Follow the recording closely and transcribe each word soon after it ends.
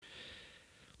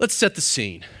Let's set the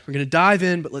scene. We're going to dive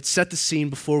in, but let's set the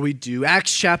scene before we do.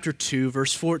 Acts chapter 2,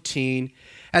 verse 14.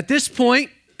 At this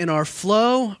point in our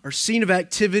flow, our scene of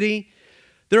activity,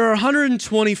 there are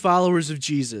 120 followers of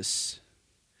Jesus.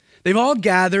 They've all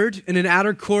gathered in an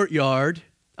outer courtyard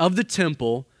of the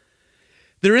temple.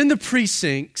 They're in the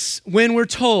precincts when we're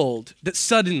told that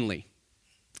suddenly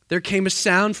there came a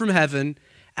sound from heaven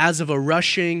as of a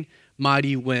rushing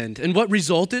mighty wind. And what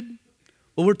resulted?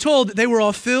 Well, we're told that they were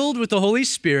all filled with the Holy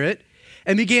Spirit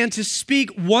and began to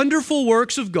speak wonderful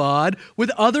works of God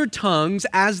with other tongues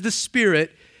as the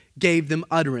Spirit gave them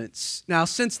utterance. Now,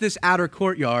 since this outer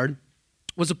courtyard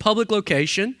was a public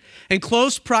location in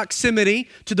close proximity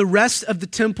to the rest of the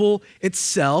temple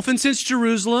itself, and since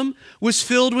Jerusalem was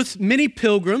filled with many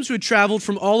pilgrims who had traveled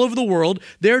from all over the world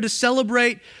there to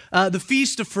celebrate the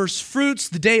Feast of First Fruits,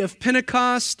 the day of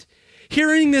Pentecost,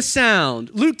 hearing this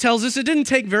sound, Luke tells us it didn't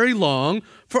take very long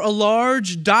for a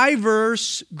large,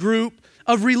 diverse group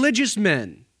of religious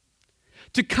men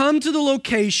to come to the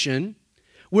location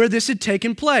where this had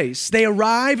taken place. They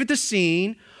arrive at the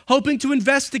scene hoping to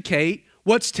investigate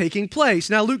what's taking place.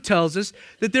 Now, Luke tells us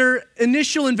that their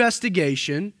initial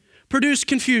investigation produced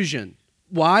confusion.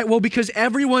 Why? Well, because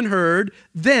everyone heard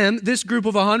them, this group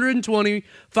of 120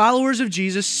 followers of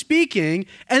Jesus, speaking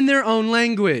in their own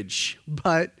language.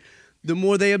 But the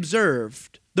more they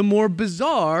observed, the more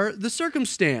bizarre the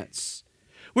circumstance.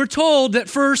 We're told that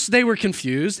first they were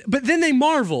confused, but then they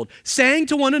marveled, saying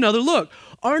to one another, "Look,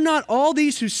 are not all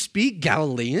these who speak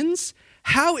Galileans?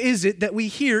 How is it that we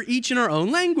hear each in our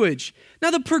own language?" Now,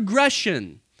 the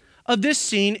progression of this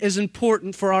scene is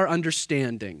important for our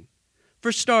understanding.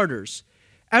 For starters,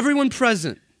 everyone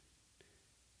present,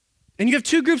 and you have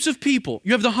two groups of people.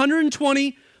 You have the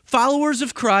 120 followers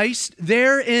of Christ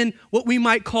there in what we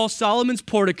might call Solomon's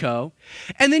portico.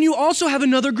 And then you also have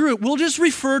another group. We'll just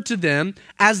refer to them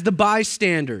as the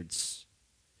bystanders.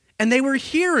 And they were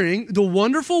hearing the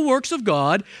wonderful works of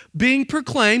God being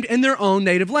proclaimed in their own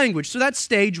native language. So that's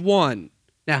stage one.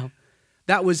 Now,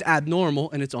 that was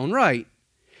abnormal in its own right.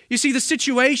 You see, the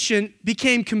situation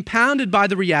became compounded by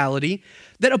the reality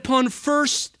that upon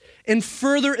first and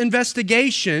further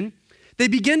investigation, they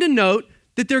begin to note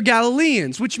that they're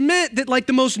Galileans, which meant that like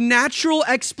the most natural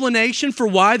explanation for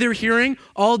why they're hearing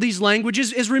all these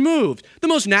languages is removed. The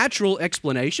most natural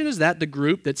explanation is that the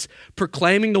group that's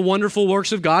proclaiming the wonderful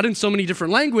works of God in so many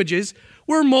different languages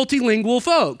were multilingual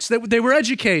folks. They were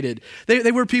educated.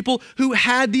 They were people who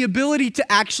had the ability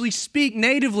to actually speak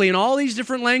natively in all these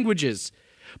different languages.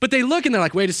 But they look and they're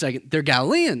like, wait a second, they're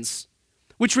Galileans,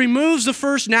 which removes the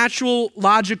first natural,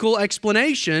 logical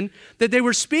explanation that they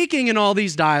were speaking in all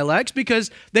these dialects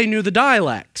because they knew the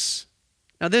dialects.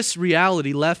 Now, this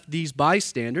reality left these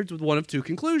bystanders with one of two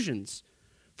conclusions.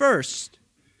 First,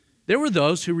 there were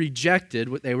those who rejected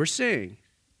what they were seeing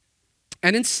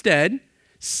and instead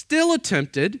still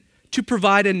attempted to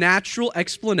provide a natural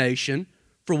explanation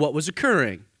for what was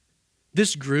occurring.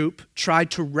 This group tried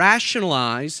to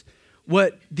rationalize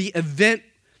what the event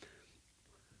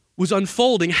was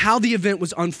unfolding, how the event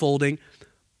was unfolding,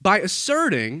 by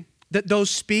asserting that those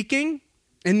speaking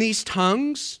in these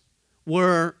tongues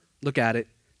were, look at it,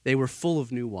 they were full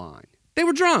of new wine. They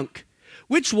were drunk,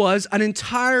 which was an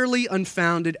entirely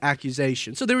unfounded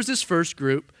accusation. So there was this first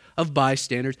group of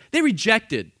bystanders. They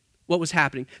rejected what was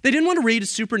happening. They didn't want to read a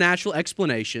supernatural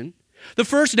explanation. The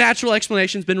first natural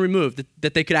explanation has been removed,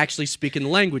 that they could actually speak in the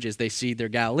languages. They see they're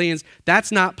Galileans.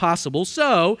 That's not possible.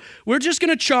 So we're just going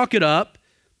to chalk it up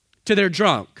to they're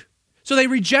drunk. So they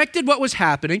rejected what was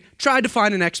happening, tried to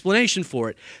find an explanation for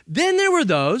it. Then there were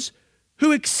those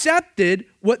who accepted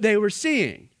what they were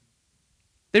seeing.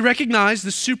 They recognized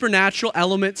the supernatural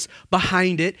elements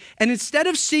behind it, and instead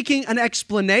of seeking an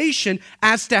explanation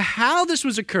as to how this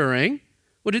was occurring,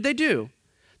 what did they do?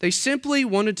 They simply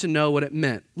wanted to know what it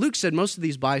meant. Luke said most of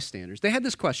these bystanders, they had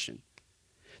this question.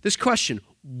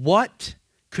 What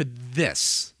could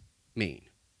this mean?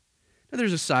 Now,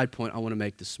 there's a side point I want to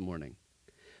make this morning.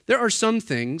 There are some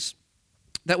things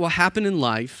that will happen in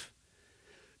life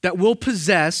that will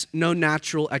possess no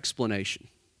natural explanation.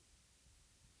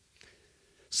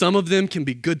 Some of them can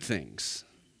be good things,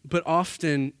 but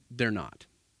often they're not.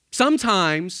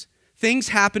 Sometimes things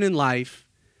happen in life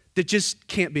that just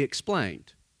can't be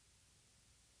explained.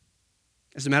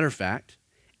 As a matter of fact,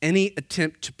 any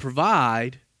attempt to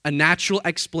provide a natural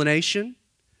explanation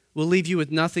will leave you with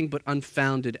nothing but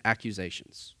unfounded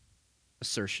accusations,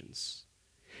 assertions.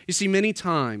 You see, many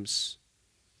times,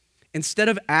 instead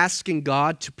of asking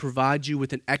God to provide you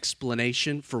with an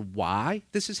explanation for why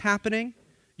this is happening,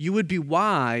 you would be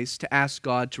wise to ask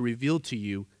God to reveal to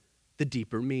you the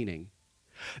deeper meaning.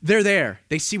 They're there.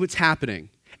 They see what's happening.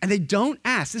 And they don't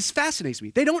ask, this fascinates me,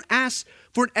 they don't ask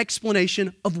for an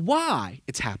explanation of why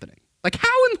it's happening. Like,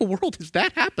 how in the world is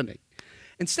that happening?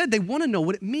 Instead, they want to know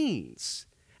what it means.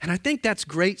 And I think that's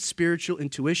great spiritual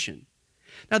intuition.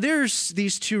 Now, there's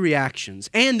these two reactions,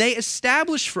 and they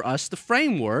establish for us the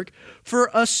framework for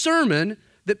a sermon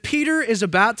that Peter is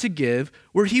about to give,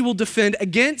 where he will defend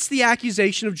against the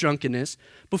accusation of drunkenness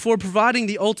before providing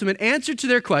the ultimate answer to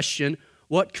their question,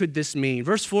 what could this mean?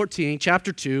 Verse 14,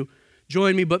 chapter 2,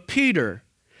 join me. But Peter,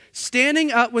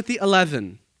 standing up with the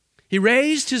 11, he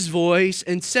raised his voice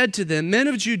and said to them, men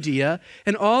of Judea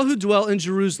and all who dwell in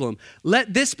Jerusalem,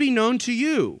 let this be known to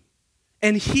you,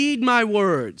 and heed my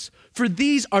words, for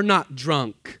these are not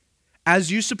drunk,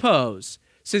 as you suppose,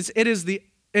 since it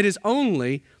is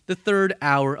only the third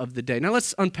hour of the day. Now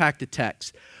let's unpack the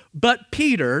text. But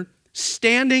Peter,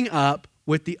 standing up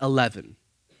with the 11.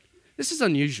 This is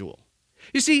unusual.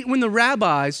 You see, when the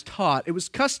rabbis taught, it was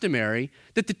customary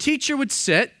that the teacher would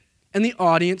sit and the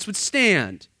audience would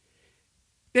stand.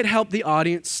 It helped the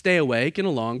audience stay awake in a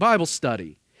long Bible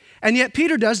study. And yet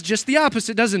Peter does just the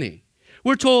opposite, doesn't he?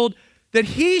 We're told that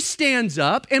he stands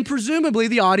up and presumably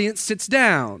the audience sits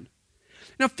down.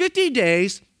 Now, 50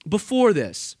 days before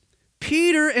this,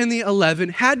 Peter and the 11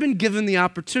 had been given the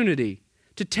opportunity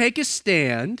to take a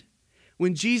stand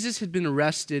when Jesus had been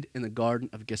arrested in the Garden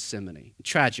of Gethsemane.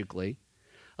 Tragically,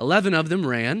 11 of them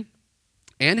ran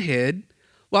and hid,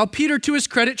 while Peter, to his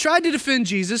credit, tried to defend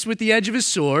Jesus with the edge of his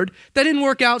sword. That didn't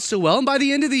work out so well, and by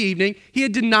the end of the evening, he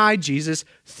had denied Jesus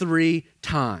 3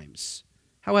 times.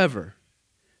 However,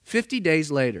 50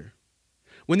 days later,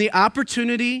 when the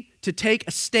opportunity to take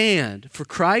a stand for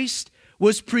Christ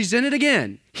was presented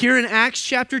again, here in Acts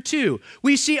chapter 2,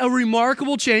 we see a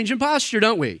remarkable change in posture,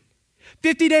 don't we?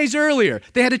 50 days earlier,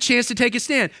 they had a chance to take a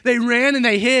stand. They ran and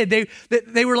they hid.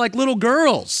 They were like little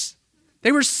girls.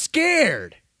 They were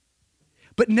scared.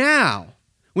 But now,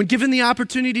 when given the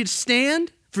opportunity to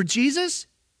stand for Jesus,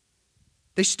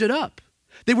 they stood up.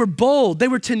 They were bold. They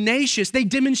were tenacious. They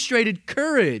demonstrated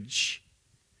courage.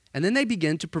 And then they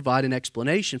began to provide an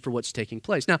explanation for what's taking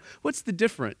place. Now, what's the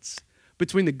difference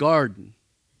between the garden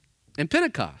and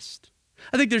Pentecost?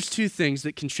 I think there's 2 things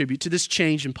that contribute to this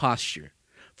change in posture.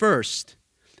 First,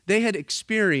 they had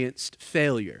experienced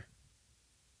failure.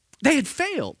 They had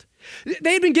failed.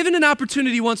 They had been given an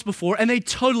opportunity once before, and they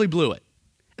totally blew it.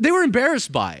 They were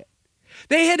embarrassed by it.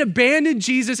 They had abandoned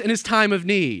Jesus in his time of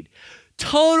need.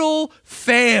 Total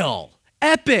fail.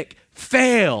 Epic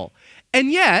fail.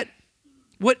 And yet,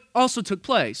 what also took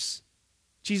place?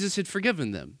 Jesus had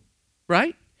forgiven them,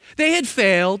 right? They had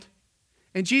failed,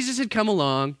 and Jesus had come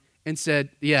along and said,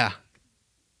 yeah,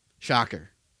 shocker.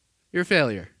 You're a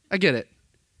failure. I get it.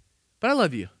 But I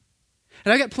love you.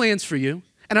 And I got plans for you.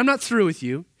 And I'm not through with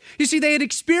you. You see, they had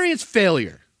experienced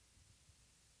failure.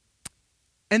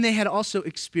 And they had also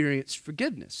experienced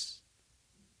forgiveness.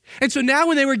 And so now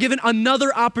when they were given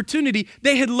another opportunity,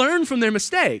 they had learned from their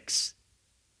mistakes.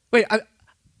 Wait,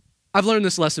 I've learned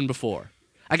this lesson before.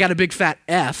 I got a big fat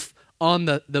F on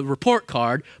the report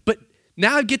card, but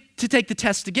now I get to take the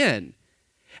test again.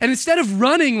 And instead of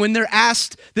running when they're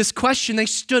asked this question, they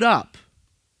stood up.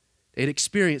 They had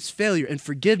experienced failure and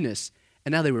forgiveness,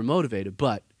 and now they were motivated.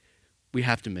 But we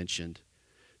have to mention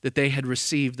that they had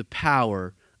received the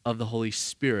power of the Holy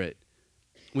Spirit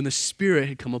when the Spirit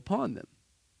had come upon them.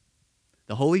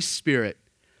 The Holy Spirit,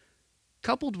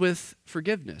 coupled with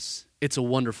forgiveness, it's a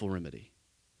wonderful remedy.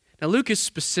 Now, Luke is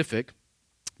specific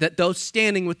that though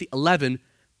standing with the 11,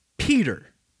 Peter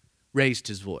raised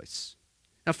his voice.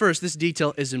 Now, first, this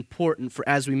detail is important for,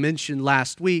 as we mentioned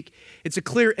last week, it's a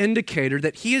clear indicator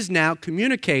that he is now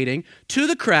communicating to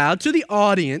the crowd, to the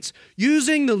audience,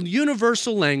 using the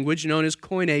universal language known as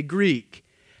Koine Greek.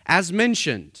 As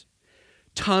mentioned,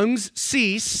 tongues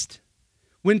ceased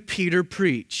when Peter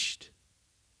preached.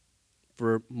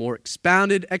 For a more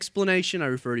expounded explanation, I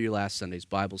refer to your last Sunday's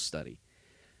Bible study.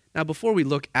 Now, before we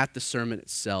look at the sermon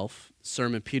itself, the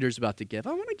sermon Peter's about to give,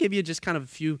 I want to give you just kind of a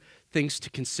few things to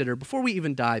consider before we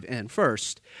even dive in.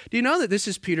 First, do you know that this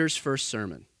is Peter's first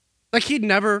sermon? Like he'd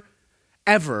never,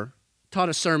 ever taught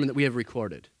a sermon that we have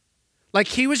recorded. Like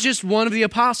he was just one of the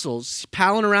apostles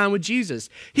palling around with Jesus.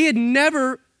 He had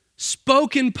never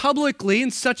spoken publicly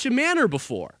in such a manner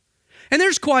before. And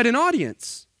there's quite an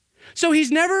audience. So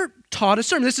he's never taught a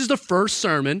sermon. This is the first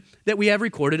sermon that we have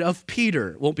recorded of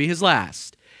Peter. It won't be his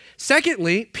last.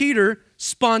 Secondly, Peter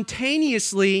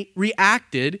spontaneously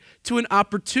reacted to an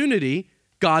opportunity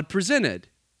God presented.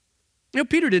 You know,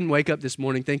 Peter didn't wake up this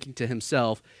morning thinking to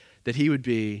himself that he would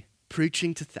be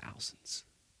preaching to thousands.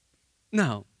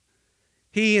 No.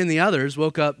 He and the others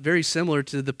woke up very similar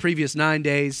to the previous 9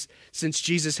 days since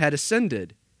Jesus had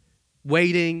ascended.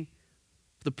 waiting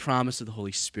for the promise of the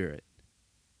Holy Spirit.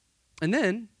 And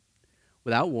then,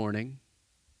 without warning,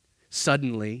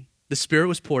 suddenly the Spirit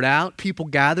was poured out, people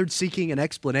gathered seeking an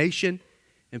explanation,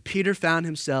 and Peter found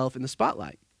himself in the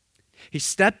spotlight. He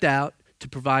stepped out to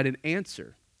provide an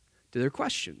answer to their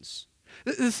questions.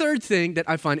 The third thing that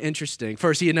I find interesting,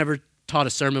 first, he had never taught a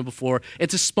sermon before.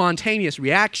 It's a spontaneous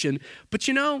reaction, but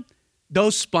though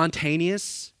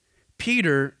spontaneous,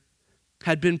 Peter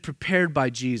had been prepared by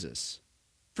Jesus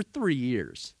for 3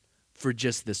 years for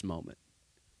just this moment.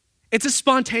 It's a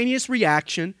spontaneous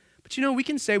reaction, but we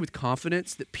can say with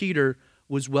confidence that Peter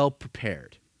was well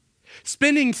prepared.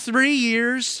 Spending 3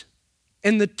 years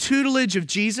in the tutelage of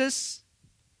Jesus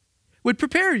would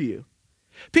prepare you.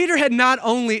 Peter had not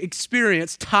only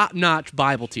experienced top-notch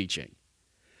Bible teaching.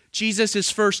 Jesus'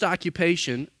 first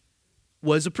occupation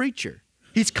was a preacher.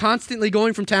 He's constantly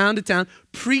going from town to town,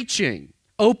 preaching,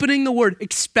 opening the Word,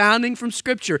 expounding from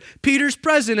Scripture. Peter's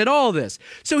present at all this.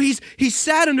 So he's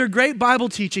sat under great Bible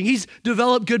teaching. He's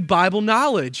developed good Bible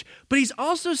knowledge. But he's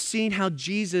also seen how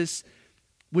Jesus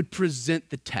would present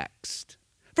the text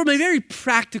from a very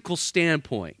practical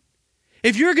standpoint.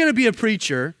 If you're going to be a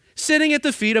preacher, sitting at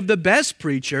the feet of the best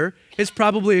preacher is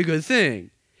probably a good thing.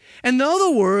 And though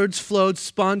the words flowed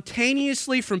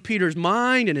spontaneously from Peter's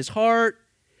mind and his heart,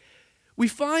 we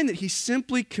find that he's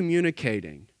simply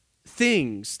communicating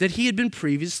things that he had been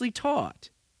previously taught.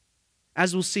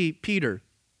 As we'll see, Peter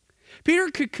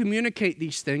could communicate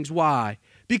these things. Why?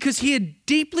 Because he had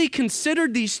deeply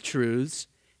considered these truths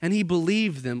and he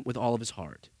believed them with all of his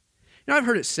heart. I've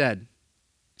heard it said,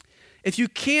 if you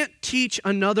can't teach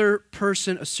another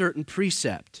person a certain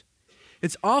precept,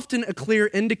 it's often a clear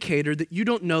indicator that you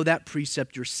don't know that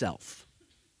precept yourself.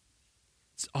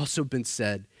 It's also been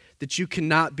said that you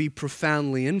cannot be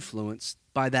profoundly influenced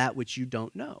by that which you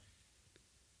don't know.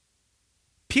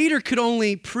 Peter could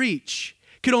only preach,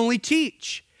 could only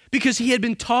teach, because he had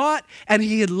been taught and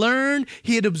he had learned,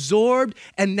 he had absorbed,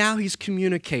 and now he's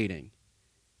communicating.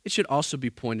 It should also be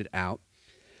pointed out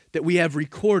that what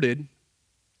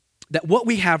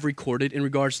we have recorded in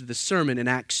regards to the sermon in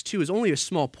Acts 2 is only a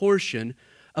small portion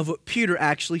of what Peter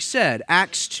actually said.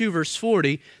 Acts 2 verse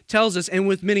 40 tells us, and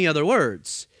with many other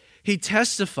words, he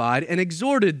testified and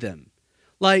exhorted them.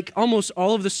 Like almost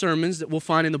all of the sermons that we'll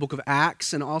find in the book of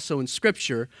Acts and also in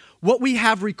Scripture, what we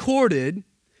have recorded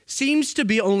seems to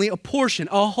be only a portion,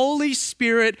 a Holy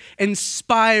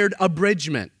Spirit-inspired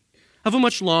abridgment of a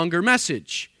much longer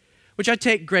message, which I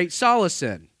take great solace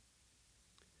in.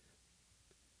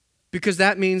 Because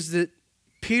that means that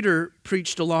Peter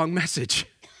preached a long message.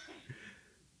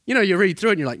 You read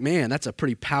through it and you're like, man, that's a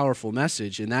pretty powerful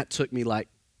message. And that took me like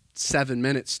 7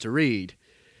 minutes to read.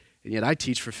 And yet I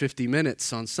teach for 50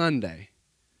 minutes on Sunday.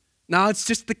 Now it's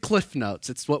just the cliff notes.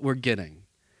 It's what we're getting.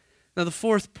 Now the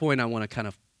fourth point I want to kind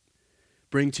of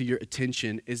bring to your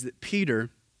attention is that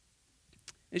Peter,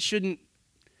 it shouldn't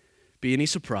be any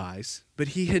surprise, but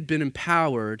he had been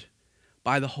empowered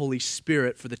by the Holy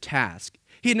Spirit for the task.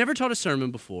 He had never taught a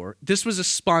sermon before. This was a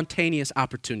spontaneous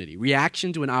opportunity,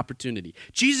 reaction to an opportunity.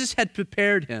 Jesus had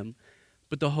prepared him,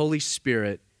 but the Holy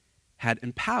Spirit had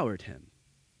empowered him.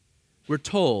 We're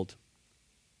told,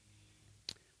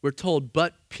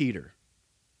 but Peter.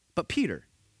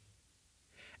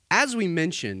 As we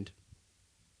mentioned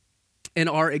in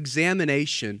our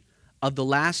examination of the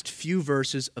last few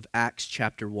verses of Acts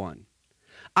chapter 1,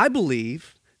 I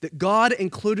believe that God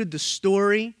included the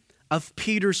story of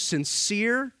Peter's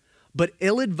sincere but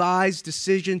ill-advised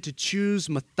decision to choose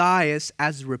Matthias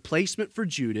as a replacement for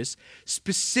Judas,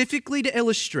 specifically to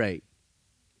illustrate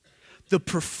the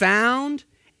profound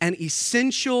and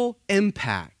essential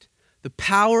impact the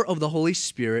power of the Holy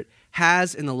Spirit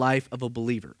has in the life of a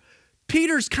believer.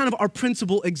 Peter's kind of our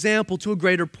principal example to a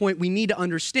greater point we need to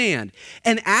understand.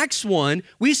 In Acts 1,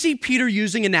 we see Peter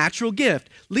using a natural gift,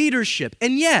 leadership.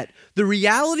 And yet, the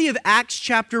reality of Acts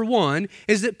chapter 1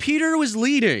 is that Peter was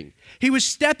leading. He was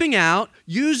stepping out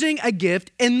using a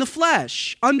gift in the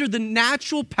flesh, under the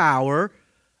natural power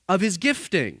of his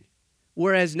gifting.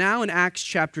 Whereas now in Acts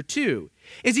chapter 2,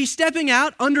 is he stepping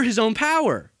out under his own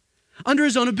power, under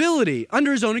his own ability,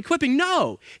 under his own equipping?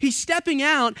 No, he's stepping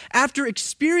out after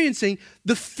experiencing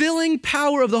the filling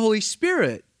power of the Holy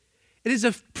Spirit. It is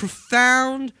a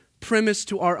profound premise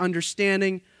to our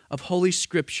understanding of Holy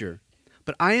Scripture.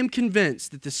 But I am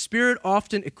convinced that the Spirit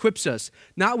often equips us,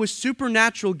 not with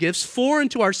supernatural gifts foreign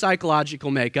to our psychological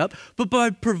makeup, but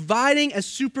by providing a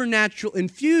supernatural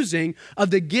infusing of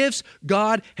the gifts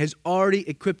God has already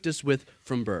equipped us with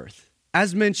from birth.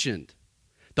 As mentioned,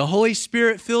 the Holy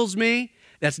Spirit fills me.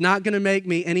 That's not going to make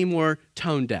me any more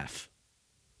tone deaf.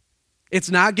 It's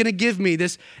not going to give me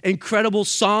this incredible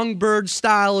songbird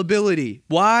style ability.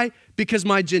 Why? Because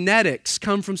my genetics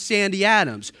come from Sandy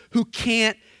Adams, who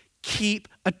can't keep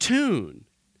a tune.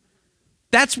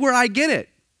 That's where I get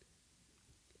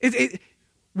it.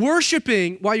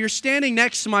 Worshiping while you're standing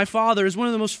next to my Father is one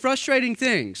of the most frustrating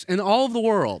things in all of the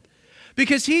world.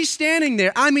 Because he's standing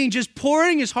there, just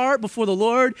pouring his heart before the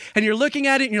Lord, and you're looking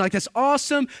at it and you're like, that's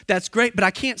awesome, that's great, but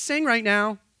I can't sing right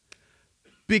now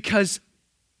because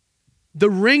the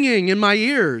ringing in my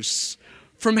ears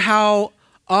from how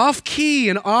off key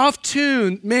and off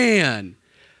tune, man,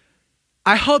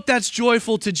 I hope that's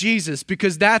joyful to Jesus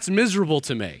because that's miserable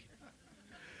to me.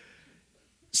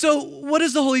 So what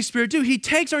does the Holy Spirit do? He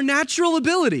takes our natural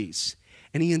abilities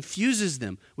and he infuses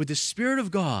them with the Spirit of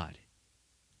God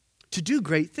to do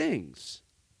great things.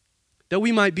 Though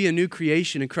we might be a new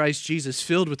creation in Christ Jesus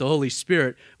filled with the Holy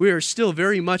Spirit, we are still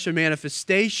very much a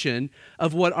manifestation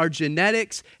of what our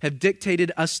genetics have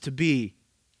dictated us to be.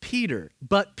 Peter.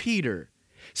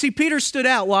 See, Peter stood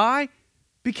out. Why?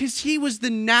 Because he was the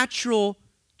natural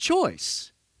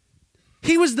choice.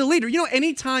 He was the leader.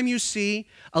 Anytime you see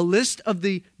a list of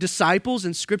the disciples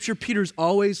in Scripture, Peter's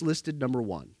always listed number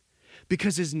one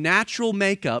because his natural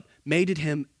makeup made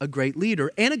him a great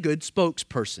leader and a good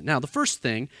spokesperson. Now, the first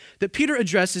thing that Peter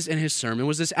addresses in his sermon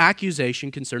was this accusation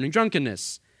concerning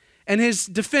drunkenness. And his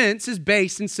defense is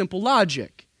based in simple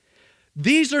logic.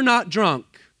 These are not drunk,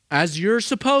 as you're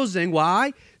supposing.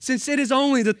 Why? Since it is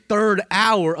only the third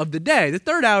hour of the day. The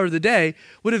third hour of the day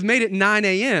would have made it 9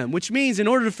 a.m., which means in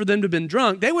order for them to have been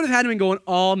drunk, they would have had to been going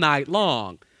all night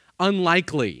long.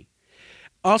 Unlikely.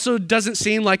 Also, doesn't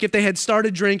seem like if they had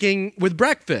started drinking with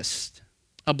breakfast,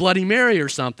 a Bloody Mary or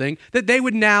something, that they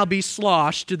would now be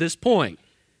sloshed to this point.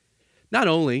 Not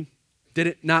only did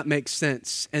it not make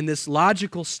sense in this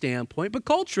logical standpoint, but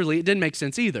culturally it didn't make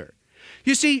sense either.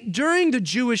 You see, during the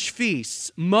Jewish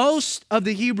feasts, most of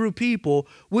the Hebrew people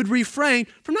would refrain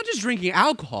from not just drinking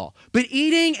alcohol, but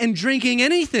eating and drinking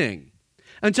anything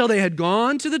until they had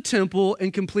gone to the temple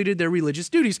and completed their religious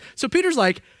duties. So Peter's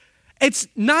like, it's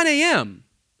 9 a.m.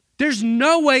 There's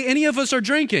no way any of us are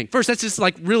drinking. First, that's just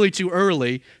really too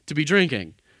early to be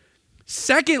drinking.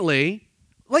 Secondly,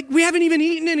 we haven't even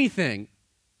eaten anything.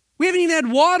 We haven't even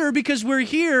had water because we're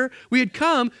here. We had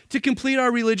come to complete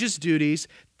our religious duties.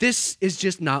 This is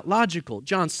just not logical.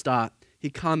 John Stott, he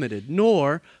commented,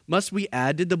 nor must we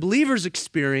add, did the believer's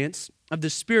experience of the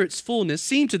Spirit's fullness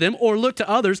seem to them or look to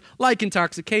others like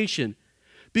intoxication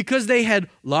because they had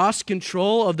lost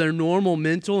control of their normal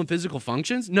mental and physical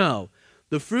functions? No.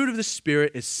 The fruit of the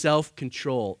Spirit is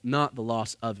self-control, not the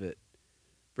loss of it.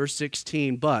 Verse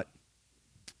 16, but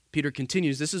Peter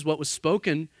continues, this is what was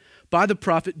spoken by the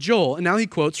prophet Joel. And now he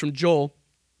quotes from Joel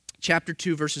chapter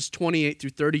 2, verses 28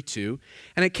 through 32.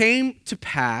 And it came to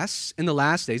pass in the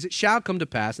last days, it shall come to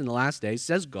pass in the last days,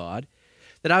 says God,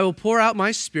 that I will pour out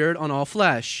my Spirit on all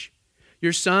flesh.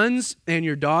 Your sons and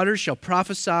your daughters shall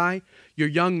prophesy. Your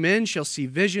young men shall see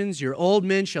visions. Your old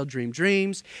men shall dream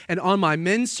dreams. And on my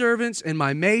men servants and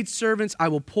my maid servants I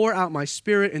will pour out my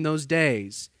Spirit in those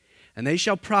days. And they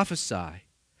shall prophesy.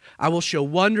 I will show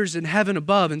wonders in heaven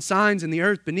above and signs in the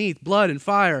earth beneath, blood and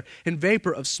fire and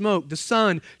vapor of smoke. The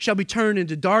sun shall be turned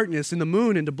into darkness and the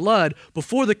moon into blood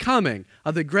before the coming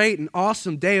of the great and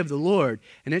awesome day of the Lord.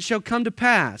 And it shall come to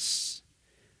pass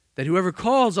that whoever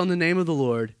calls on the name of the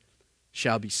Lord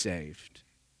shall be saved.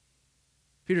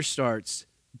 Peter starts,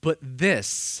 but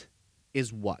this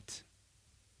is what?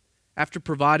 After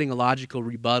providing a logical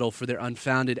rebuttal for their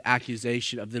unfounded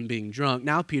accusation of them being drunk,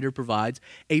 now Peter provides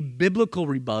a biblical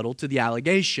rebuttal to the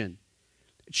allegation.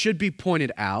 It should be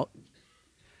pointed out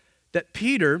that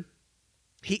Peter,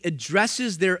 he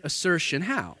addresses their assertion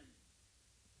how?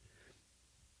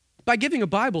 By giving a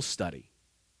Bible study.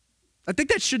 I think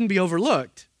that shouldn't be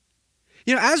overlooked.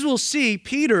 As we'll see,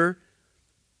 Peter,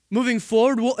 moving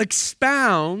forward, will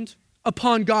expound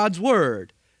upon God's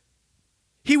word.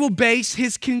 He will base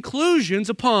his conclusions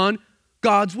upon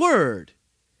God's word.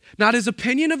 Not his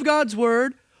opinion of God's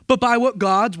word, but by what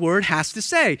God's word has to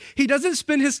say. He doesn't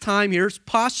spend his time here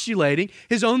postulating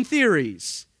his own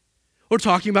theories or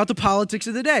talking about the politics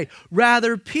of the day.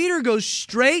 Rather, Peter goes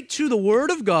straight to the word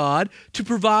of God to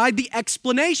provide the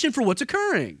explanation for what's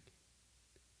occurring.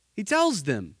 He tells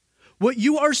them, what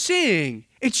you are seeing,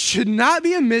 it should not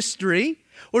be a mystery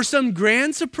or some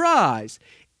grand surprise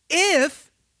if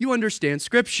you understand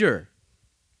Scripture.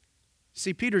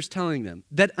 See, Peter's telling them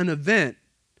that an event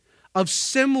of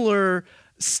similar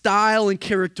style and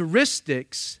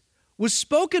characteristics was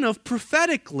spoken of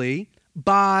prophetically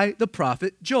by the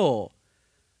prophet Joel.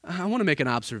 I want to make an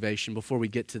observation before we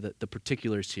get to the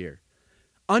particulars here.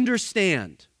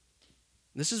 Understand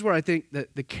This is where I think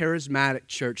that the charismatic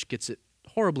church gets it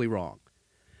horribly wrong.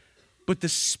 But the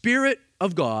Spirit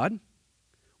of God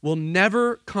will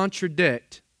never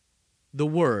contradict the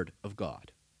Word of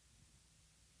God.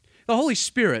 The Holy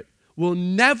Spirit will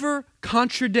never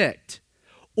contradict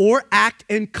or act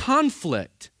in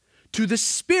conflict to the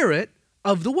Spirit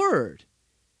of the Word.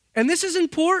 And this is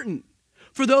important,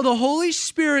 for though the Holy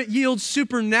Spirit yields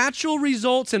supernatural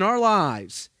results in our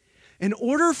lives, in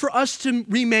order for us to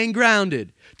remain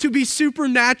grounded, to be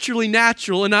supernaturally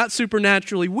natural and not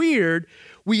supernaturally weird,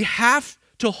 we have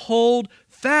to hold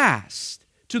fast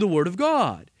to the Word of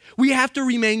God. We have to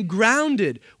remain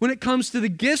grounded when it comes to the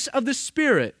gifts of the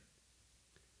Spirit.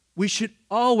 We should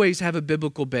always have a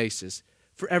biblical basis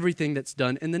for everything that's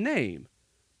done in the name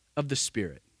of the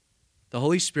Spirit. The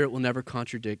Holy Spirit will never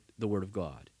contradict the Word of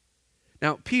God.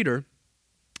 Now, Peter,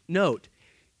 note,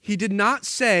 he did not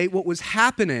say what was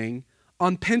happening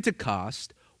on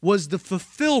Pentecost was the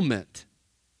fulfillment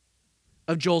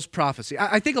of Joel's prophecy.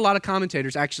 I think a lot of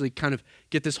commentators actually kind of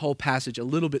get this whole passage a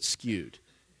little bit skewed.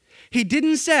 He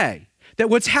didn't say that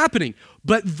what's happening,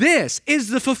 but this is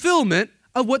the fulfillment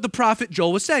of what the prophet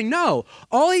Joel was saying. No,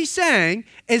 all he's saying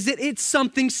is that it's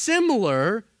something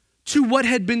similar to what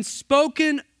had been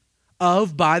spoken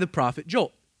of by the prophet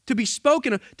Joel. To be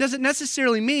spoken of doesn't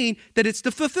necessarily mean that it's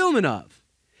the fulfillment of.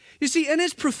 You see, in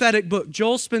his prophetic book,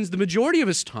 Joel spends the majority of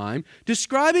his time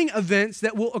describing events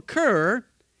that will occur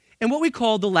in what we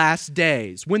call the last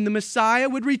days, when the Messiah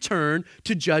would return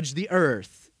to judge the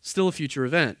earth. Still a future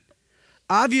event.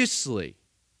 Obviously,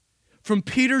 from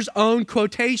Peter's own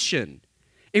quotation,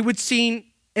 it would seem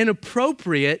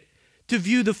inappropriate to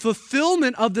view the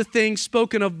fulfillment of the things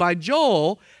spoken of by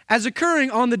Joel as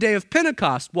occurring on the day of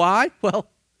Pentecost. Why?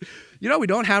 Well, we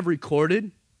don't have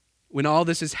recorded when all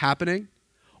this is happening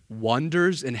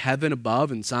wonders in heaven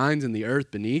above and signs in the earth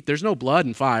beneath. There's no blood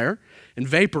and fire and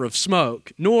vapor of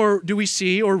smoke, nor do we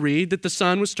see or read that the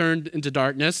sun was turned into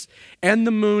darkness and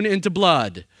the moon into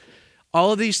blood.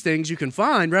 All of these things you can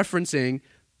find referencing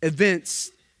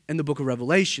events in the book of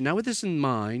Revelation. Now, with this in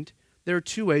mind, there are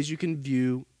two ways you can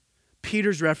view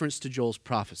Peter's reference to Joel's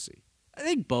prophecy. I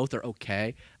think both are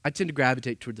okay. I tend to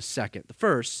gravitate toward the second. The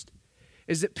first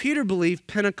is that Peter believed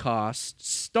Pentecost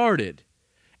started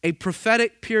a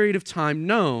prophetic period of time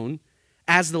known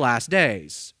as the last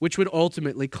days, which would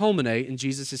ultimately culminate in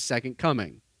Jesus' second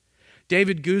coming.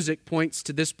 David Guzik points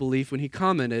to this belief when he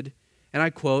commented, and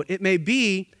I quote, "It may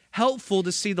be helpful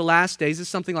to see the last days as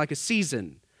something like a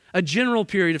season, a general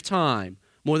period of time,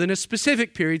 more than a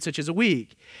specific period such as a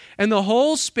week. And the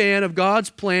whole span of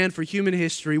God's plan for human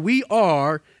history, we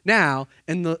are now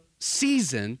in the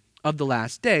season of the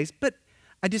last days." But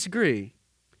I disagree.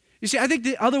 You see, I think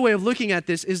the other way of looking at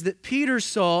this is that Peter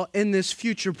saw in this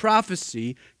future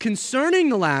prophecy concerning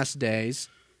the last days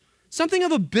something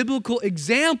of a biblical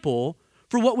example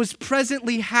for what was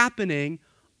presently happening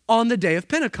on the day of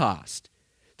Pentecost.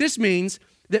 This means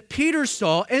that Peter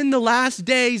saw in the last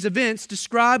days events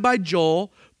described by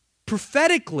Joel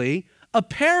prophetically a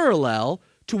parallel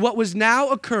to what was now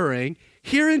occurring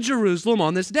here in Jerusalem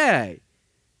on this day.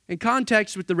 In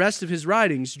context with the rest of his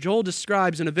writings, Joel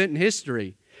describes an event in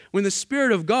history when the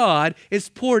Spirit of God is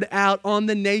poured out on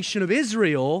the nation of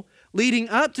Israel leading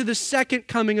up to the second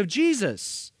coming of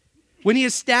Jesus, when he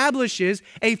establishes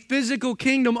a physical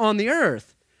kingdom on the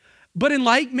earth. But in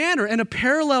like manner, in a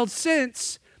parallel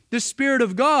sense, the Spirit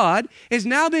of God is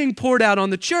now being poured out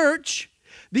on the church,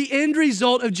 the end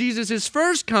result of Jesus'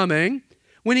 first coming,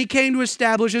 when he came to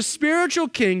establish a spiritual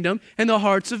kingdom in the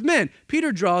hearts of men.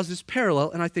 Peter draws this parallel,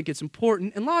 and I think it's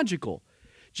important and logical.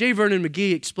 J. Vernon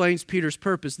McGee explains Peter's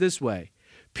purpose this way.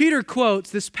 Peter quotes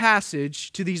this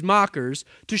passage to these mockers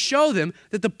to show them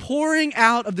that the pouring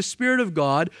out of the Spirit of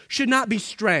God should not be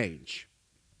strange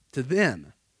to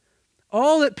them.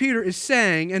 All that Peter is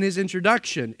saying in his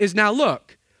introduction is, now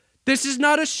look, this is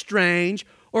not a strange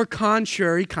or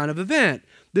contrary kind of event.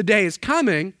 The day is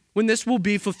coming when this will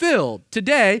be fulfilled.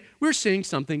 Today, we're seeing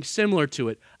something similar to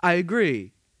it. I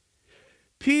agree.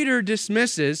 Peter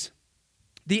dismisses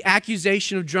the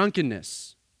accusation of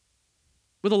drunkenness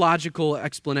with a logical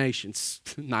explanation. It's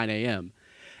 9 a.m.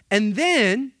 And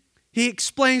then he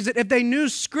explains that if they knew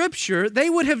Scripture, they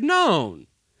would have known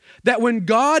that when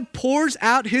God pours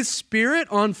out his Spirit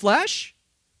on flesh,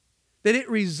 that it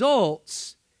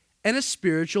results in a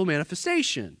spiritual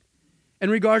manifestation. In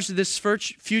regards to this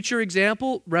future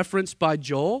example referenced by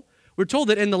Joel, we're told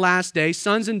that in the last day,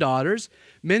 sons and daughters,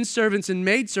 men servants and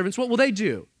maidservants, what will they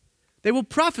do? They will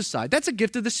prophesy. That's a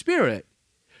gift of the Spirit.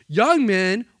 Young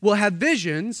men will have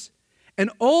visions, and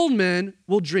old men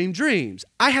will dream dreams.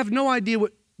 I have no idea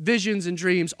what visions and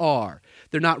dreams are.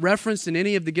 They're not referenced in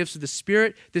any of the gifts of the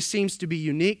Spirit. This seems to be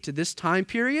unique to this time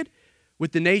period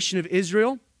with the nation of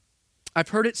Israel. I've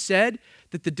heard it said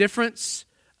that the difference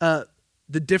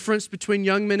between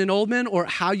young men and old men, or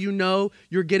how you know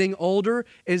you're getting older,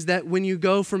 is that when you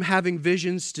go from having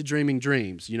visions to dreaming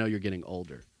dreams, you know you're getting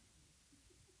older.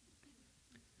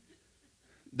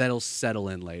 That'll settle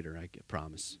in later, I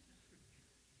promise.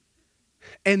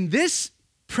 And this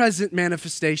present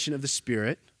manifestation of the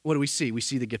Spirit, what do we see? We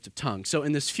see the gift of tongues. So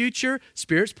in this future,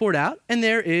 Spirit's poured out, and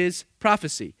there is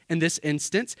prophecy. In this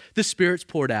instance, the Spirit's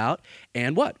poured out,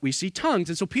 and what? We see tongues.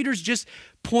 And so Peter's just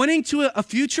pointing to a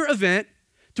future event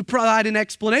to provide an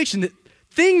explanation that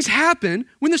things happen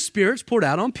when the Spirit's poured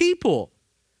out on people.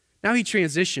 Now he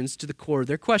transitions to the core of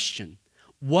their question.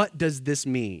 What does this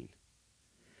mean?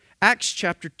 Acts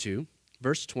chapter 2,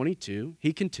 verse 22,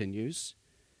 he continues,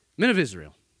 Men of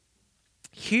Israel,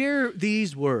 hear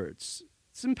these words.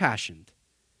 It's impassioned.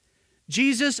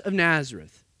 Jesus of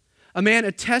Nazareth, a man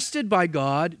attested by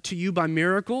God to you by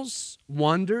miracles,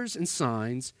 wonders, and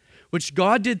signs, which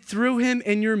God did through him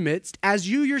in your midst, as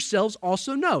you yourselves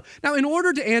also know. Now, in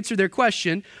order to answer their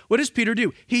question, what does Peter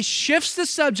do? He shifts the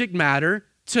subject matter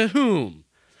to whom?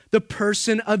 The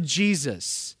person of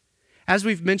Jesus. As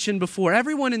we've mentioned before,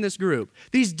 everyone in this group,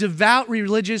 these devout,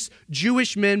 religious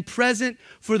Jewish men present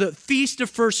for the Feast of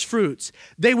First Fruits,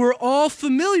 they were all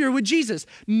familiar with Jesus.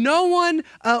 No one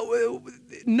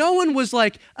was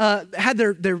like, had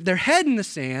their head in the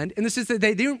sand, in the sense that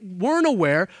they weren't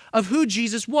aware of who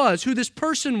Jesus was, who this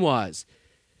person was.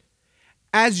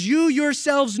 As you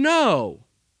yourselves know,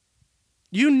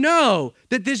 you know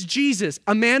that this Jesus,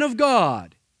 a man of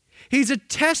God, he's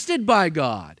attested by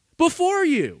God before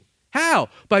you. How?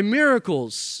 By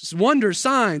miracles, wonders,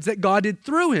 signs that God did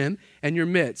through him in your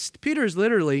midst. Peter is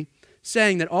literally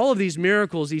saying that all of these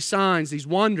miracles, these signs, these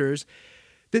wonders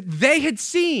that they had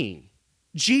seen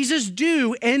Jesus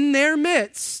do in their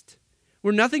midst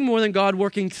were nothing more than God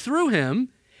working through him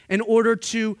in order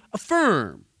to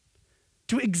affirm,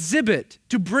 to exhibit,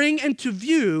 to bring into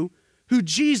view who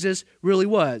Jesus really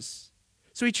was.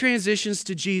 So he transitions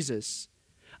to Jesus,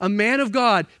 a man of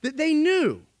God that they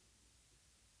knew,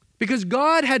 because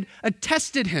God had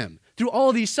attested him through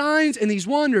all these signs and these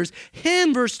wonders.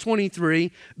 Him, verse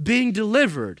 23, being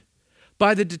delivered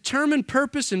by the determined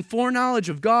purpose and foreknowledge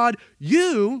of God,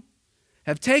 you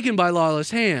have taken by lawless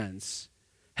hands,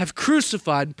 have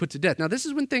crucified and put to death. Now, this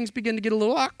is when things begin to get a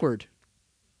little awkward.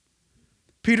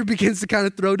 Peter begins to kind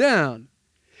of throw down.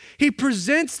 He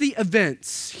presents the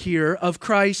events here of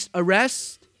Christ's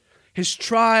arrest, his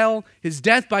trial, his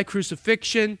death by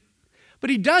crucifixion, but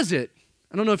he does it,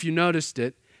 I don't know if you noticed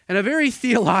it, in a very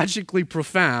theologically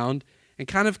profound and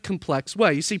kind of complex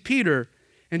way. You see, Peter,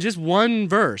 in just one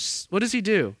verse, what does he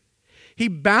do? He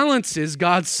balances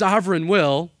God's sovereign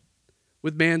will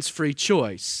with man's free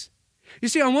choice. You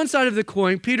see, on one side of the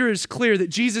coin, Peter is clear that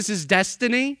Jesus'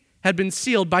 destiny had been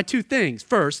sealed by two things.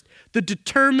 First, the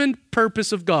determined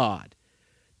purpose of God.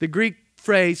 The Greek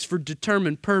phrase for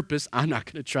determined purpose, I'm not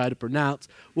going to try to pronounce.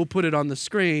 We'll put it on the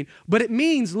screen. But it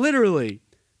means literally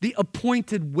the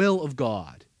appointed will of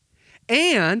God.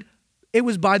 And it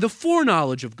was by the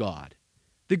foreknowledge of God.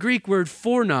 The Greek word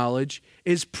foreknowledge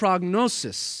is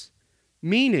prognosis,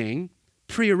 meaning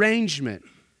prearrangement.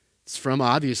 It's from,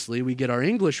 obviously, we get our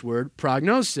English word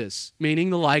prognosis, meaning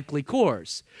the likely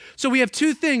course. So we have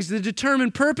two things, the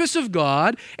determined purpose of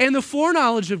God and the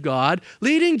foreknowledge of God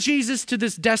leading Jesus to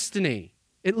this destiny.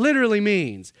 It literally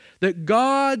means that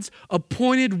God's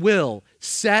appointed will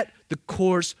set the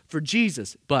course for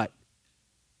Jesus. But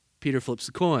Peter flips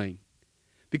the coin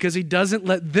because he doesn't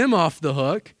let them off the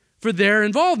hook for their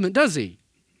involvement, does he?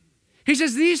 He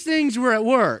says these things were at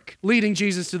work leading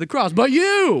Jesus to the cross. But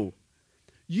you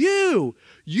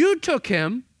took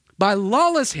him by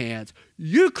lawless hands.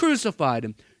 You crucified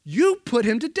him. You put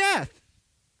him to death.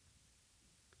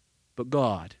 But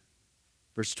God,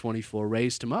 verse 24,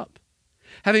 raised him up,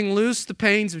 having loosed the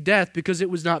pains of death, because it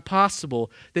was not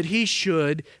possible that he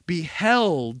should be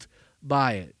held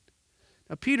by it.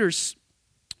 Now, Peter's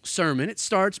sermon, it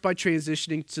starts by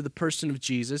transitioning to the person of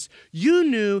Jesus. You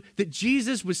knew that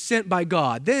Jesus was sent by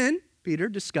God. Then, Peter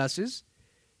discusses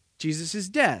Jesus'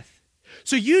 death.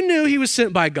 So you knew he was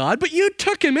sent by God, but you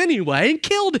took him anyway and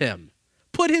killed him,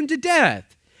 put him to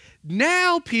death.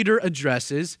 Now, Peter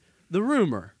addresses the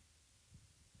rumor.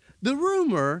 The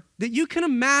rumor that you can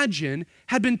imagine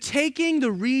had been taking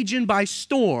the region by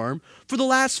storm for the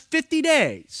last 50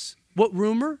 days. What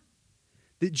rumor?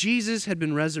 That Jesus had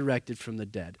been resurrected from the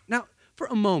dead. Now, for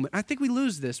a moment, I think we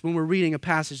lose this when we're reading a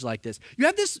passage like this. You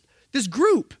have this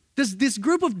group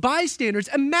of bystanders.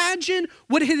 Imagine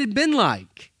what it had been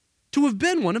like to have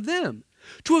been one of them.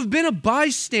 to have been a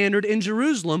bystander in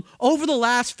Jerusalem over the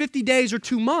last 50 days or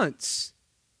 2 months.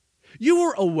 You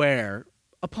were aware,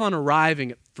 upon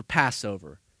arriving for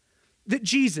Passover, that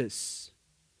Jesus,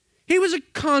 he was a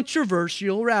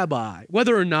controversial rabbi.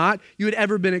 Whether or not you had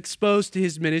ever been exposed to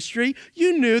his ministry,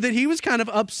 you knew that he was kind of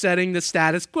upsetting the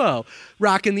status quo,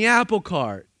 rocking the apple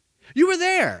cart. You were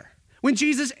there when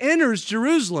Jesus enters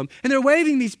Jerusalem, and they're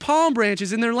waving these palm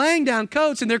branches, and they're laying down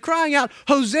coats, and they're crying out,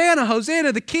 "Hosanna,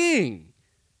 Hosanna, the King."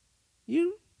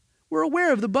 You were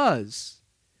aware of the buzz,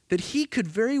 that he could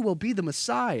very well be the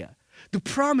Messiah, the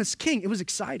promised King. It was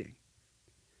exciting.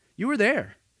 You were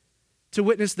there to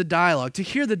witness the dialogue, to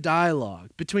hear the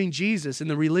dialogue between Jesus and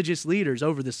the religious leaders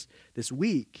over this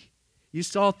week. You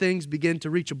saw things begin to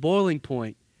reach a boiling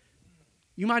point.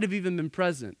 You might have even been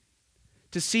present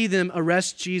to see them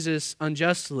arrest Jesus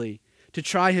unjustly, to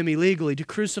try him illegally, to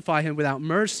crucify him without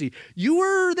mercy. You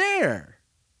were there.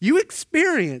 You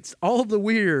experienced all of the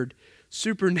weird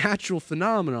supernatural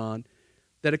phenomenon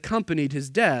that accompanied his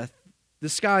death, the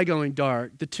sky going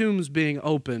dark, the tombs being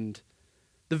opened,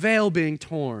 the veil being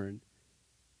torn.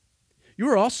 You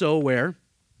were also aware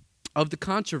of the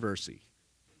controversy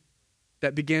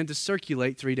that began to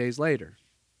circulate 3 days later,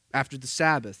 after the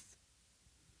Sabbath.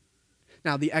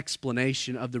 Now, the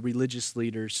explanation of the religious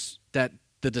leaders that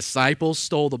the disciples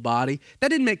stole the body, that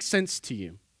didn't make sense to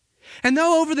you. And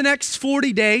though over the next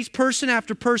 40 days, person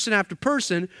after person after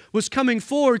person was coming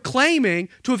forward claiming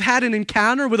to have had an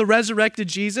encounter with a resurrected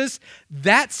Jesus,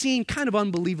 that seemed kind of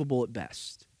unbelievable at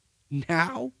best.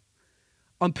 Now,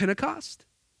 on Pentecost,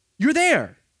 you're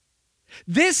there.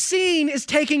 This scene is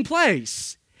taking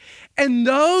place. And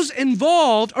those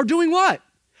involved are doing what?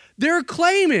 They're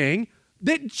claiming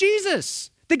that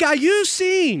Jesus, the guy you've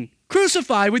seen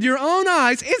crucified with your own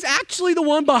eyes, is actually the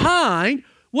one behind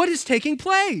what is taking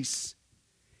place.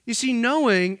 You see,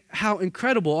 knowing how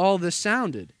incredible all this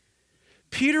sounded,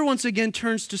 Peter once again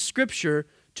turns to Scripture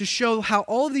to show how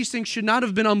all of these things should not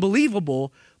have been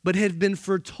unbelievable, but had been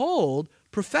foretold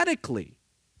prophetically.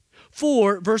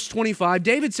 For, verse 25,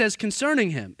 David says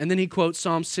concerning him, and then he quotes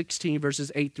Psalm 16,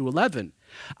 verses 8 through 11.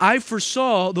 "I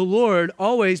foresaw the Lord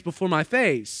always before my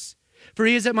face, for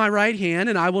he is at my right hand,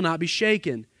 and I will not be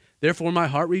shaken. Therefore my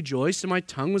heart rejoiced, and my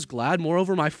tongue was glad.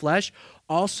 Moreover, my flesh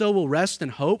also will rest in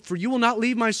hope, for you will not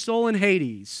leave my soul in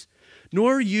Hades,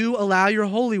 nor you allow your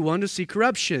Holy One to see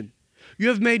corruption. You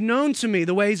have made known to me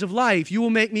the ways of life. You will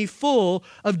make me full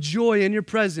of joy in your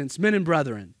presence, men and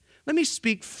brethren. Let me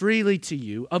speak freely to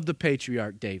you of the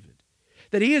patriarch David,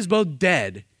 that he is both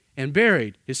dead and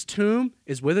buried. His tomb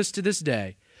is with us to this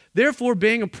day. Therefore,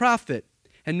 being a prophet,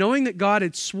 and knowing that God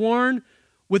had sworn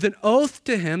with an oath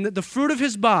to him that the fruit of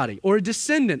his body, or a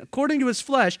descendant according to his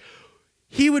flesh,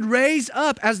 he would raise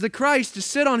up as the Christ to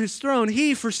sit on his throne,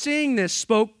 he, foreseeing this,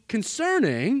 spoke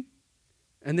concerning,"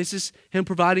 and this is him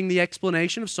providing the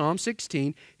explanation of Psalm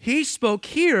 16, he spoke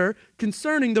here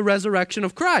concerning the resurrection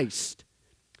of Christ,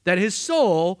 that his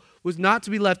soul was not to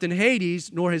be left in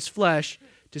Hades, nor his flesh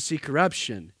to see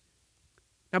corruption.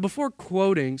 Now, before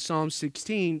quoting Psalm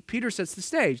 16, Peter sets the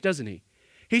stage, doesn't he?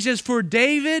 He says, "For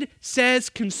David says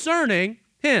concerning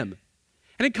him."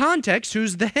 And in context,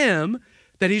 who's the him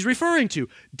that he's referring to?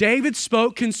 David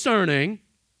spoke concerning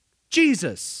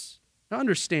Jesus. Now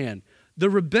understand, the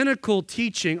rabbinical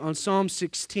teaching on Psalm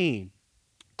 16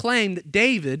 claimed that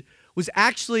David was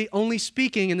actually only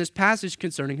speaking in this passage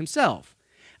concerning himself.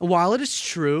 And while it is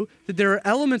true that there are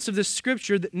elements of this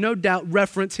scripture that no doubt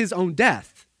reference his own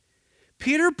death,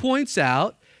 Peter points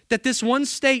out that this one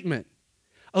statement,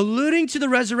 alluding to the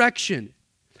resurrection,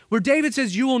 where David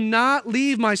says, "You will not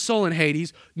leave my soul in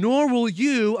Hades, nor will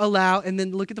you allow," and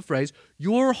then look at the phrase,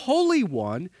 "your Holy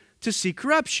One to see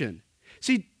corruption."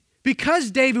 See,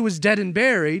 because David was dead and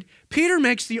buried, Peter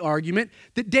makes the argument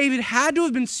that David had to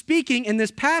have been speaking in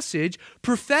this passage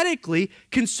prophetically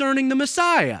concerning the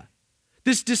Messiah,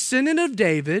 this descendant of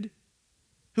David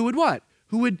who would what?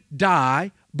 Who would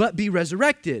die but be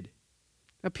resurrected.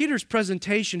 Now, Peter's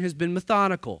presentation has been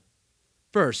methodical.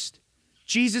 First,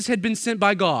 Jesus had been sent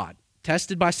by God,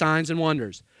 tested by signs and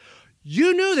wonders.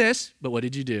 You knew this, but what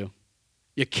did you do?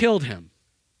 You killed him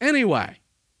anyway.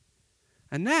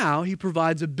 And now he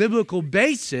provides a biblical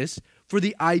basis for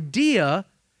the idea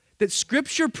that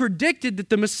Scripture predicted that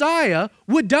the Messiah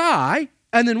would die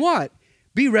and then what?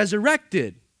 Be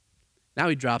resurrected. Now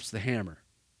he drops the hammer.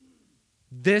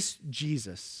 This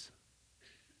Jesus,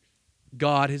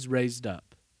 God has raised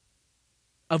up,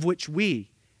 of which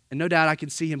we, and no doubt I can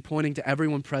see him pointing to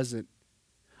everyone present,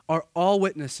 are all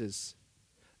witnesses.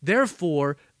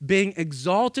 Therefore, being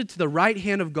exalted to the right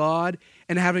hand of God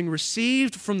and having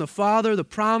received from the Father the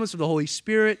promise of the Holy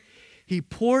Spirit, he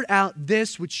poured out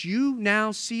this which you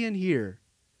now see and hear.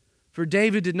 For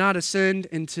David did not ascend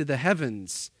into the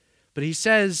heavens, but he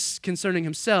says concerning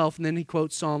himself, and then he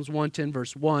quotes Psalms 110,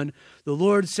 verse 1, the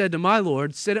Lord said to my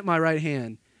Lord, sit at my right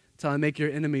hand until I make your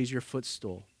enemies your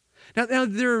footstool. Now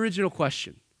their original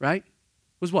question, right,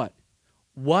 was what?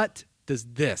 What does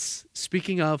this,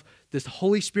 speaking of this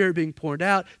Holy Spirit being poured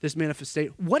out, this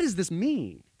manifestation, what does this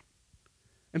mean?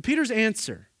 And Peter's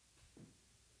answer,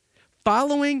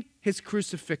 following his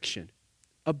crucifixion,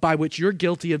 by which you're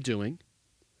guilty of doing,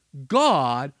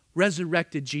 God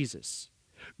resurrected Jesus.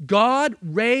 God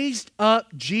raised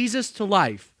up Jesus to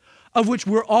life, of which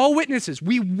we're all witnesses.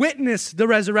 We witness the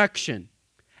resurrection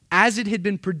as it had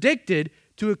been predicted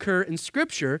to occur in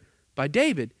Scripture by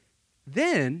David.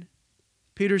 Then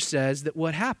Peter says that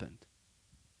what happened?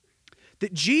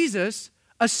 That Jesus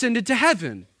ascended to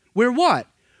heaven. Where what?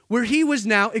 Where he was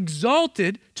now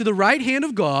exalted to the right hand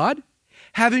of God,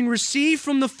 having received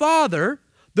from the Father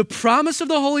the promise of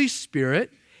the Holy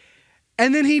Spirit,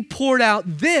 and then he poured out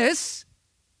this,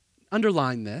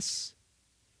 underline this,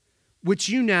 which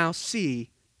you now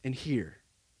see and hear.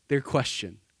 Their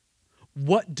question,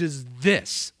 what does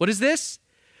this, what is this?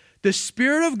 The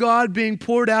Spirit of God being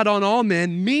poured out on all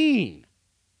men mean?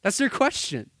 That's their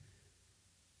question.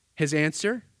 His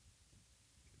answer,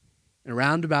 in a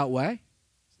roundabout way,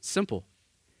 simple.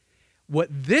 What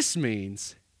this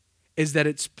means is that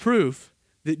it's proof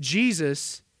that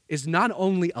Jesus is not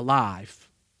only alive,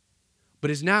 but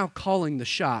is now calling the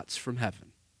shots from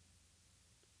heaven.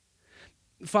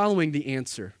 Following the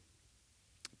answer,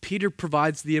 Peter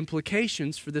provides the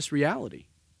implications for this reality.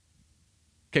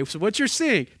 Okay, so what you're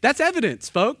seeing, that's evidence,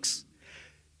 folks.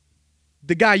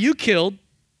 The guy you killed,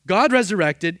 God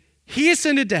resurrected, he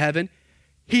ascended to heaven,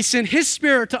 he sent his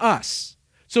Spirit to us.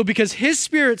 So because his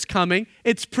Spirit's coming,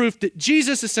 it's proof that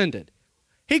Jesus ascended.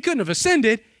 He couldn't have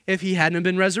ascended if he hadn't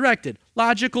been resurrected.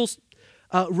 Logical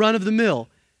run of the mill.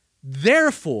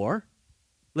 Therefore,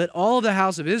 let all the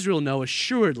house of Israel know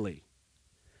assuredly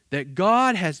that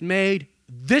God has made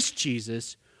this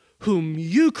Jesus, whom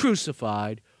you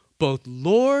crucified, both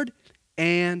Lord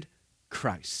and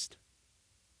Christ.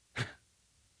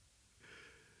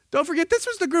 Don't forget, this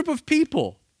was the group of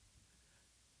people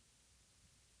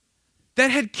that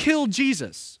had killed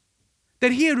Jesus,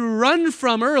 that he had run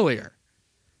from earlier.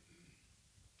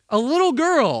 A little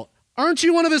girl, aren't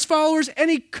you one of his followers? And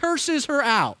he curses her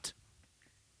out.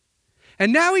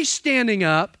 And now he's standing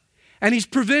up and he's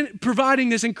providing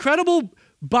this incredible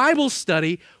Bible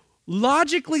study,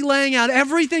 logically laying out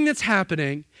everything that's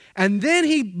happening, and then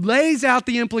he lays out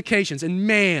the implications. And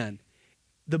man,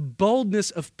 the boldness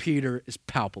of Peter is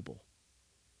palpable.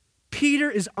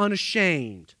 Peter is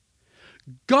unashamed.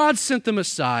 God sent the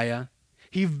Messiah.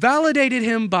 He validated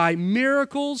him by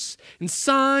miracles and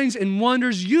signs and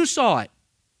wonders. You saw it.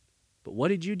 But what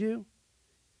did you do?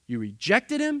 You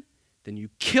rejected him, then you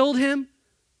killed him,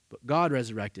 but God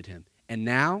resurrected him. And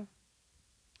now,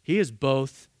 he is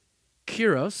both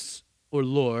Kyrios, or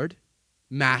Lord,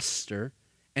 Master,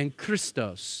 and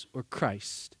Christos, or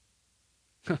Christ.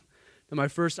 Now, my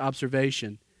first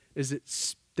observation is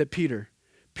that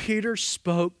Peter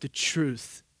spoke the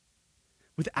truth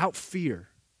without fear.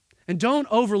 And don't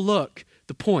overlook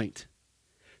the point.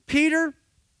 Peter,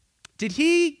 did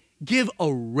he give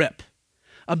a rip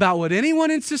about what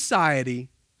anyone in society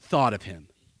thought of him?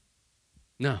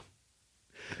 No.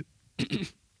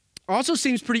 Also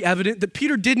seems pretty evident that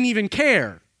Peter didn't even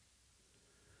care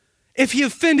if he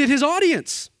offended his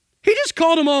audience. He just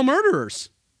called them all murderers,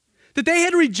 that they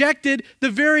had rejected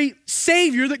the very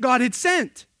Savior that God had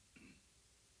sent.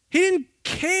 He didn't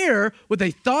care what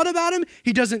they thought about him.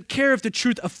 He doesn't care if the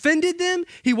truth offended them.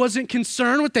 He wasn't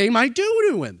concerned what they might do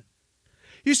to him.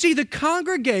 You see, the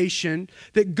congregation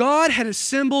that God had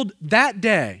assembled that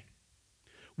day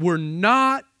were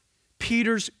not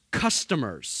Peter's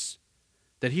customers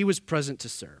that he was present to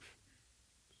serve.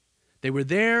 They were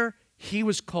there he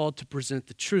was called to present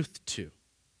the truth to.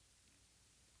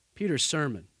 Peter's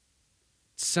sermon,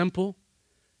 it's simple,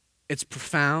 it's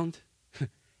profound,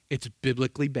 it's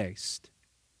biblically based.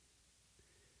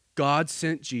 God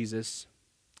sent Jesus,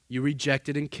 you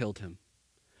rejected and killed him,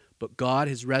 but God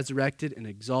has resurrected and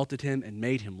exalted him and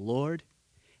made him Lord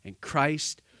and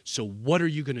Christ, so what are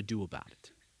you going to do about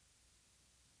it?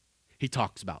 He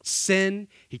talks about sin,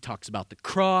 he talks about the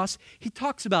cross, he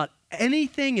talks about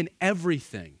anything and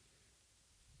everything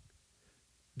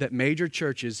that major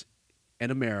churches in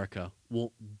America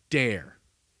won't dare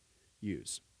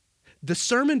use. The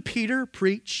sermon Peter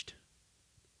preached,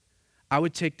 I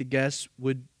would take the guess,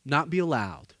 would not be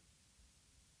allowed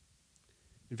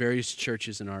in various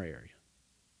churches in our area.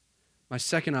 My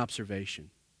second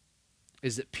observation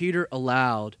is that Peter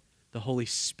allowed the Holy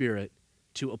Spirit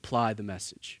to apply the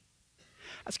message.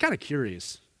 I was kind of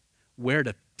curious where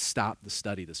to stop the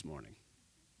study this morning.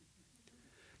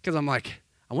 Because I'm like,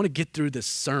 I want to get through this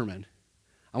sermon.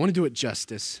 I want to do it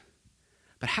justice.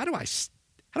 But how do I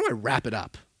wrap it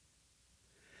up?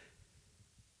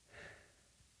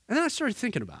 And then I started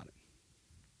thinking about it.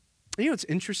 And it's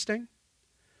interesting,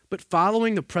 but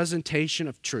following the presentation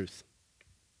of truth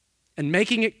and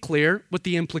making it clear what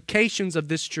the implications of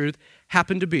this truth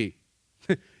happen to be.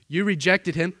 You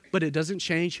rejected him, but it doesn't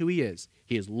change who he is.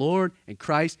 He is Lord and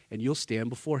Christ, and you'll stand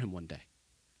before him one day.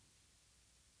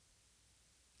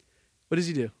 What does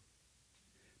he do?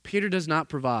 Peter does not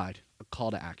provide a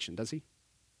call to action, does he?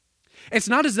 It's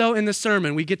not as though in the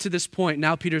sermon we get to this point,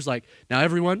 now Peter's like, now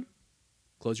everyone,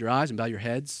 close your eyes and bow your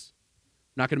heads.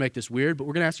 I'm not going to make this weird, but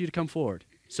we're going to ask you to come forward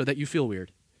so that you feel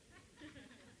weird.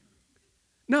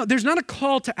 No, there's not a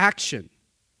call to action.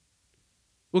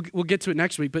 We'll get to it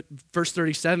next week, but verse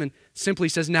 37 simply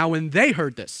says, now when they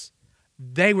heard this,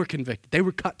 they were convicted. They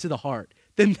were cut to the heart.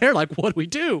 Then they're like, what do we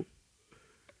do?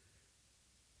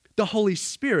 The Holy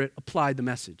Spirit applied the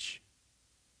message.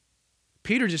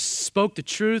 Peter just spoke the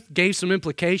truth, gave some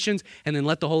implications, and then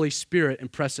let the Holy Spirit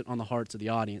impress it on the hearts of the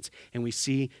audience. And we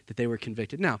see that they were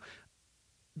convicted. Now,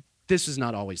 this is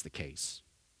not always the case.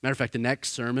 Matter of fact, the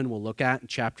next sermon we'll look at in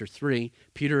chapter 3,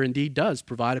 Peter indeed does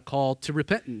provide a call to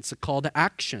repentance, a call to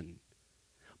action.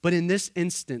 But in this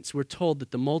instance, we're told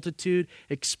that the multitude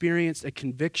experienced a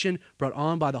conviction brought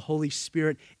on by the Holy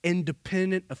Spirit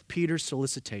independent of Peter's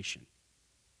solicitation.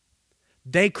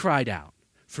 They cried out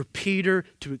for Peter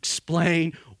to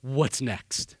explain what's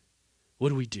next. What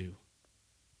do we do?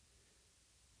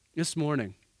 This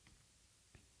morning,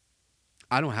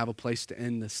 I don't have a place to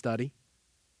end this study,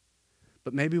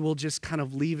 but maybe we'll just kind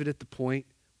of leave it at the point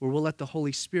where we'll let the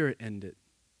Holy Spirit end it.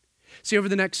 See, over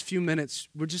the next few minutes,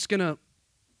 we're just going to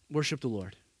worship the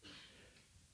Lord.